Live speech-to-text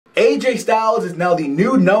AJ Styles is now the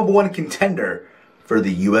new #1 contender for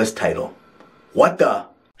the US title. What the?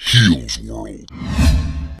 Heels World.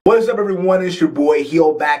 What is up, everyone? It's your boy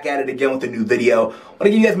Heel back at it again with a new video. I want to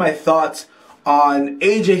give you guys my thoughts on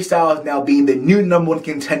AJ Styles now being the new #1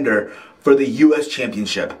 contender for the US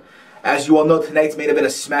Championship. As you all know, tonight's main event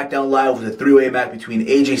of Smackdown Live was a three-way match between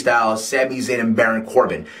AJ Styles, Sami Zayn, and Baron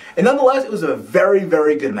Corbin. And nonetheless, it was a very,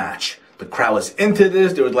 very good match. The crowd was into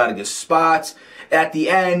this. There was a lot of good spots. At the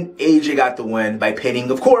end, AJ got the win by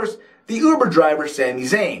pinning, of course, the Uber driver, Sami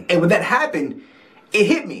Zayn. And when that happened, it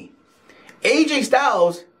hit me. AJ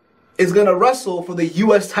Styles is going to wrestle for the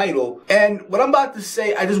US title. And what I'm about to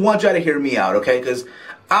say, I just want y'all to hear me out, okay? Because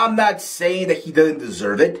I'm not saying that he doesn't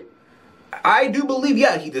deserve it. I do believe,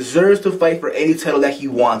 yeah, he deserves to fight for any title that he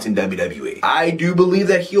wants in WWE. I do believe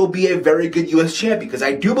that he'll be a very good US champion, because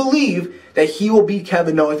I do believe that he will beat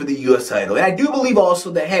Kevin Owens for the US title. And I do believe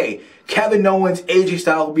also that, hey, Kevin Owens, AJ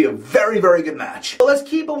Styles will be a very, very good match. But let's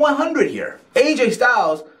keep it 100 here. AJ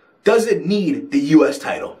Styles doesn't need the US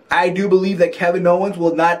title. I do believe that Kevin Owens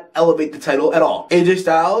will not elevate the title at all. AJ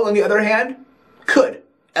Styles, on the other hand, could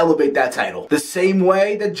elevate that title. The same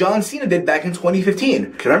way that John Cena did back in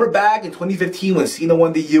 2015. Remember back in 2015 when Cena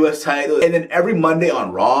won the US title, and then every Monday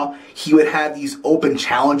on Raw, he would have these open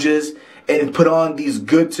challenges and put on these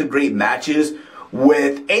good to great matches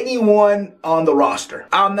with anyone on the roster.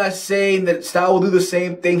 I'm not saying that Styles will do the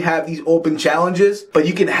same thing, have these open challenges, but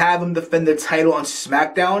you can have him defend the title on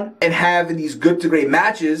SmackDown and have these good to great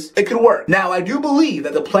matches. It could work. Now, I do believe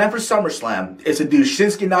that the plan for SummerSlam is to do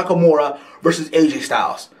Shinsuke Nakamura versus AJ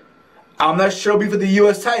Styles. I'm not sure it'll be for the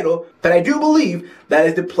US title, but I do believe that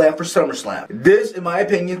is the plan for SummerSlam. This, in my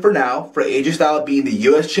opinion, for now, for AJ Styles being the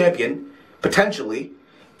US champion, potentially,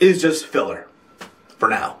 is just filler. For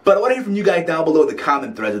now. But I want to hear from you guys down below in the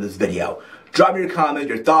comment threads of this video. Drop me your comments,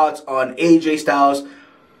 your thoughts on AJ Styles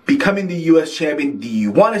becoming the US champion. Do you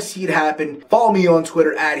want to see it happen? Follow me on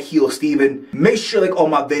Twitter at HeelSteven. Make sure you like all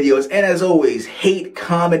my videos. And as always, hate,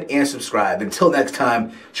 comment, and subscribe. Until next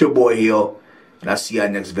time, it's your boy Heel. And I'll see you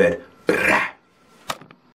in the next vid.